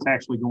insect that's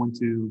actually going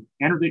to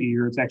enter the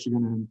ear, it's actually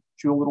going to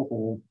chew a little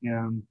hole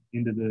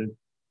into the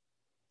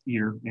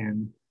ear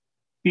and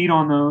feed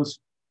on those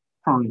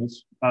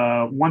kernels.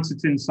 Once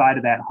it's inside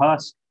of that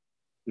husk,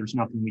 there's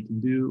nothing we can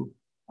do.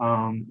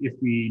 If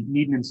we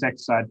need an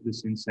insecticide for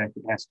this insect,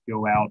 it has to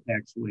go out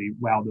actually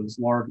while those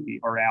larvae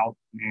are out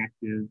and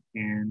active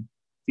and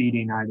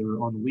feeding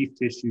either on the leaf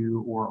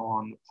tissue or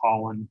on the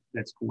pollen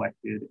that's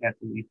collected at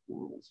the leaf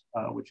whorls,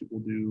 which it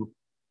will do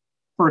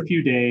for a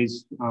few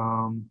days,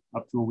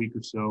 up to a week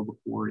or so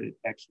before it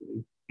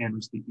actually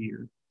enters the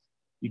ear.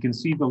 You can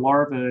see the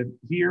larva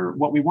here.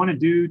 What we want to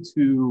do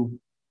to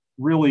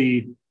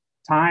really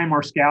time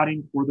our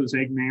scouting for those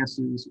egg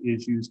masses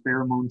is use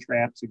pheromone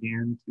traps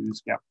again to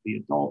scout for the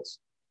adults.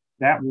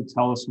 That will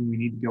tell us when we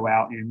need to go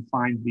out and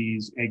find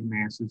these egg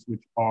masses,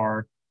 which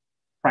are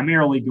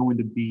primarily going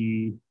to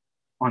be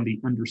on the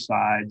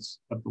undersides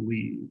of the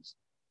leaves.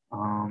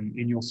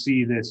 And you'll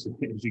see this,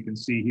 as you can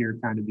see here,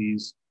 kind of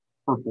these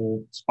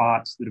purple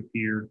spots that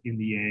appear in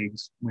the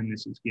eggs when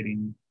this is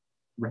getting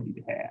ready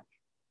to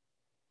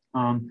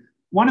hatch.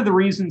 One of the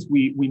reasons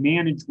we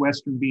manage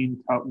western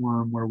bean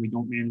cutworm where we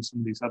don't manage some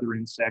of these other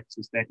insects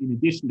is that in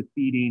addition to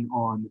feeding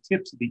on the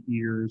tips of the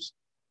ears,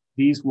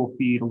 these will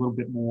feed a little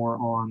bit more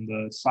on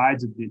the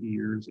sides of the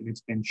ears. And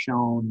it's been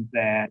shown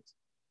that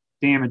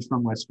damage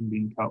from western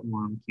bean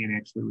cutworm can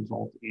actually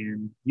result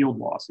in yield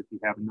loss if you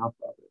have enough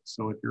of it.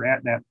 So if you're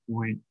at that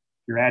point,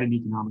 if you're at an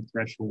economic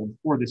threshold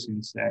for this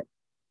insect,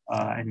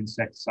 an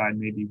insecticide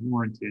may be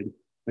warranted,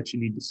 but you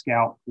need to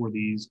scout for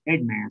these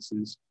egg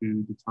masses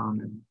to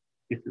determine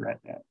if you're at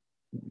that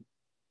point.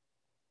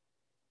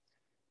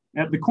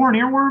 Now, the corn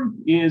earworm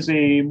is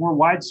a more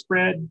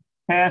widespread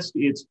pest.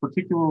 It's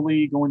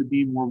particularly going to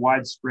be more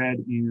widespread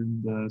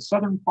in the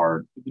southern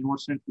part of the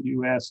north central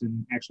US,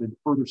 and actually the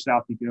further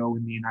south you go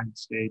in the United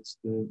States,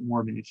 the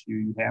more of an issue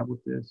you have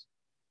with this.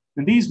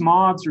 And these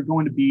moths are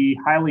going to be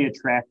highly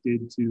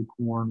attracted to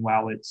corn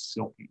while it's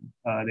silking.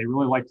 They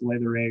really like to lay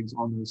their eggs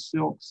on those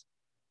silks.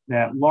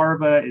 That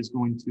larva is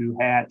going to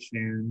hatch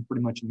and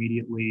pretty much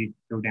immediately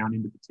go down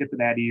into the tip of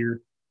that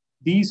ear.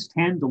 These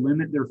tend to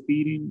limit their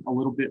feeding a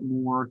little bit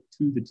more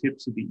to the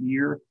tips of the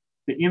ear.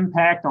 The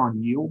impact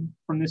on yield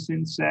from this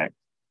insect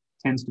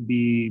tends to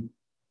be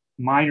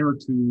minor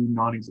to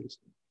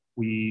non-existent.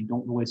 We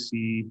don't really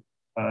see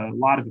a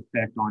lot of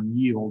effect on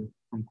yield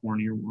from corn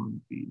earworm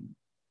feeding.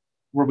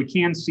 Where we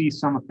can see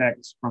some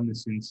effects from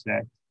this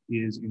insect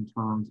is in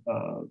terms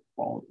of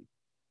quality.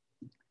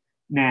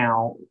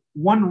 Now,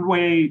 one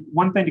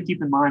thing to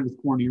keep in mind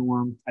with corn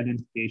earworm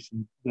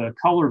identification, the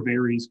color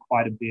varies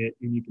quite a bit,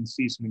 and you can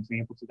see some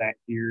examples of that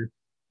here.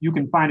 You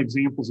can find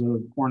examples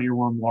of corn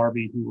earworm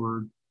larvae who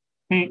are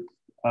pink,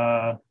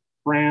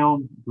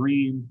 brown,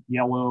 green,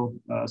 yellow,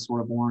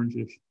 sort of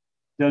orangish.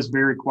 Does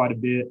vary quite a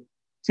bit.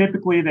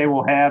 Typically, they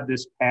will have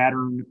this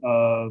pattern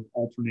of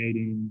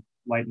alternating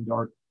light and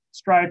dark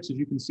stripes, as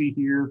you can see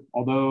here,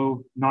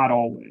 although not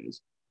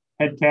always.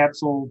 Head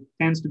capsule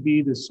tends to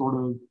be this sort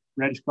of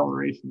reddish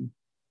coloration.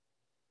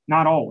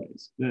 Not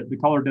always. The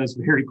color does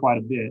vary quite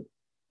a bit.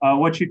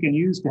 What you can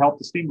use to help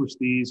distinguish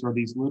these are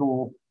these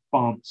little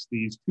bumps,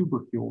 these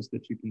tubercules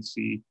that you can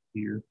see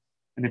here.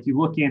 And if you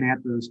look in at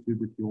those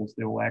tubercules,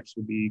 they will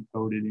actually be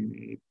coated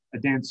in a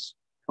dense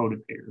coat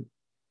of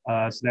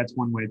hair. So that's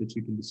one way that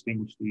you can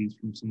distinguish these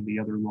from some of the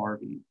other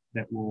larvae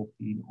that will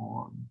feed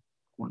on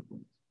corn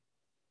plants.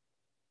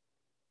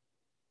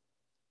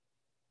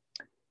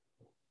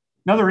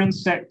 Another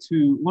insect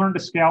to learn to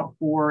scout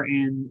for,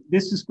 and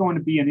this is going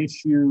to be an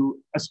issue,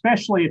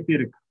 especially if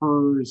it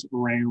occurs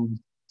around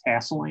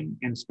tasseling,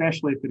 and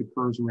especially if it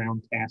occurs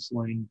around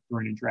tasseling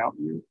during a drought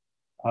year.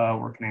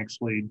 or can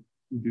actually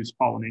reduce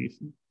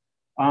pollination.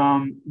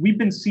 We've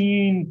been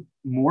seeing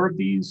more of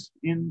these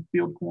in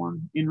field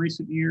corn in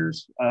recent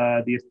years.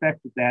 The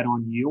effect of that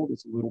on yield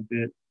is a little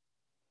bit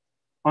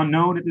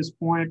unknown at this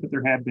point, but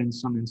there have been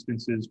some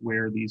instances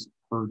where these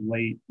occurred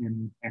late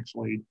and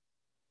actually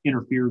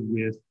interfered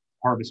with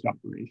harvest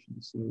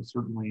operations. So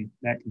certainly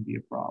that can be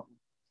a problem.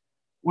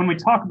 When we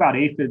talk about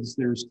aphids,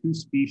 there's two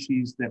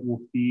species that will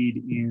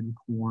feed in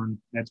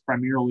corn. That's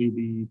primarily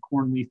the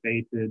cornleaf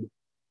aphid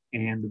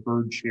and the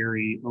bird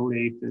cherry oat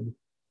aphid.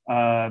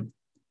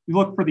 You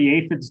look for the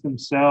aphids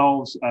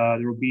themselves,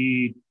 there will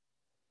be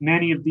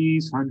many of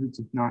these, hundreds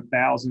if not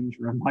thousands.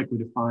 You're unlikely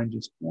to find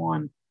just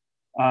one.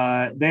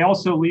 They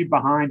also leave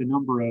behind a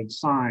number of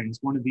signs.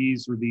 One of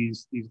these are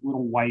these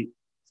little white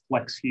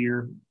flecks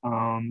here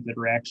that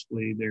are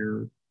actually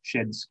their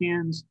shed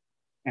skins.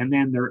 And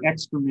then their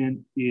excrement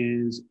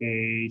is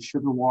a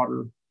sugar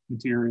water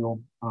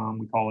material.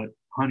 We call it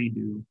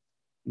honeydew. And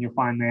you'll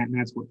find that, and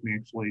that's what can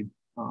actually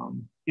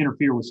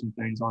interfere with some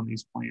things on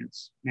these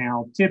plants.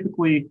 Now,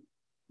 typically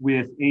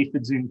with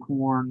aphids in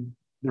corn,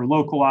 they're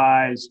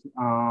localized.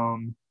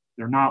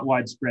 They're not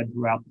widespread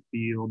throughout the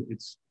field.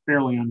 It's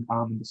fairly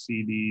uncommon to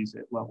see these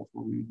at levels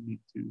where we need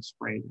to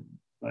spray them,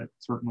 but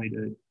certainly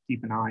to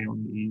keep an eye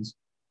on these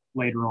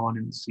later on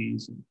in the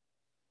season.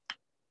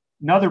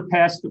 Another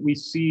pest that we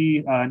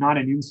see, not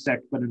an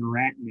insect, but an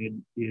arachnid,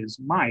 is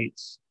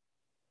mites.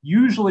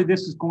 Usually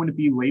this is going to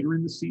be later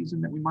in the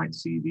season that we might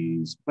see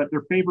these, but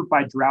they're favored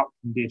by drought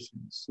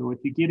conditions. So if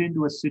you get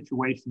into a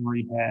situation where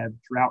you have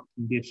drought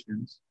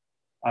conditions,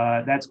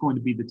 that's going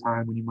to be the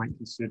time when you might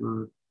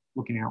consider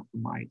looking out for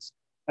mites,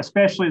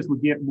 especially as we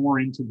get more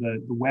into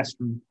the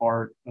western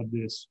part of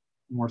this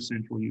more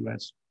central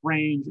U.S.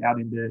 range, out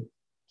into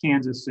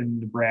Kansas and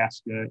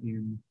Nebraska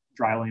in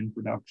dryland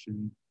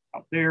production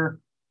out there.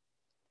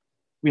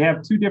 We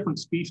have two different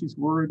species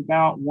worried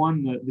about.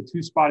 One, the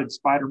two-spotted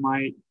spider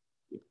mite.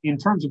 In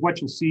terms of what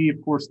you'll see, of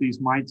course,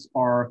 these mites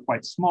are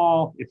quite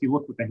small. If you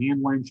look with the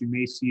hand lens, you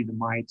may see the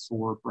mites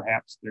or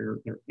perhaps their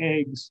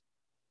eggs.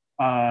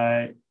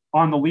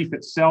 On the leaf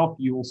itself,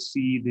 you'll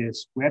see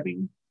this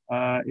webbing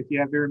if you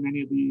have very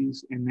many of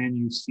these, and then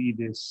you see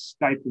this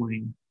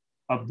stippling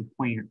of the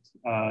plant,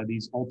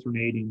 these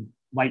alternating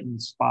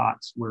lightened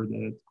spots where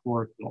the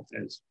chlorophyll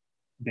has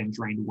been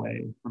drained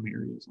away from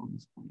areas on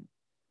this plant.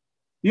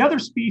 The other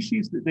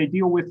species that they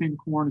deal with in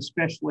corn,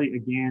 especially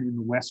again in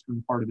the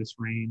western part of this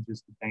range,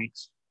 is the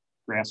Banks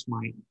grass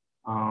mite.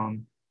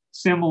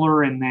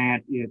 Similar in that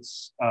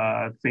it's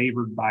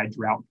favored by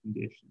drought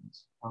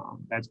conditions.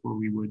 That's where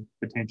we would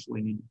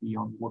potentially need to be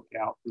on the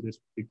lookout for this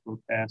particular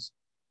pest.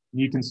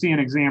 And you can see an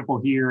example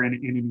here and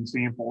an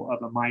example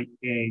of a mite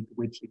egg,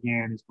 which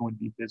again is going to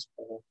be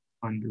visible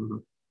under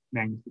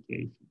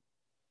magnification.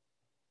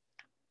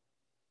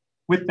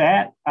 With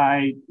that,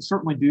 I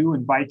certainly do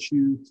invite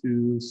you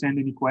to send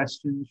any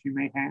questions you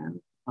may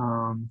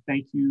have.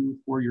 Thank you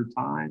for your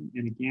time.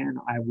 And again,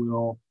 I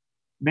will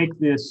make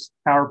this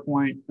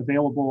PowerPoint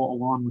available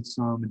along with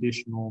some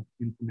additional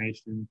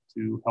information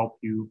to help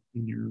you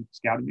in your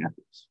scouting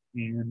efforts.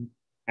 And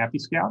happy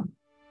scouting.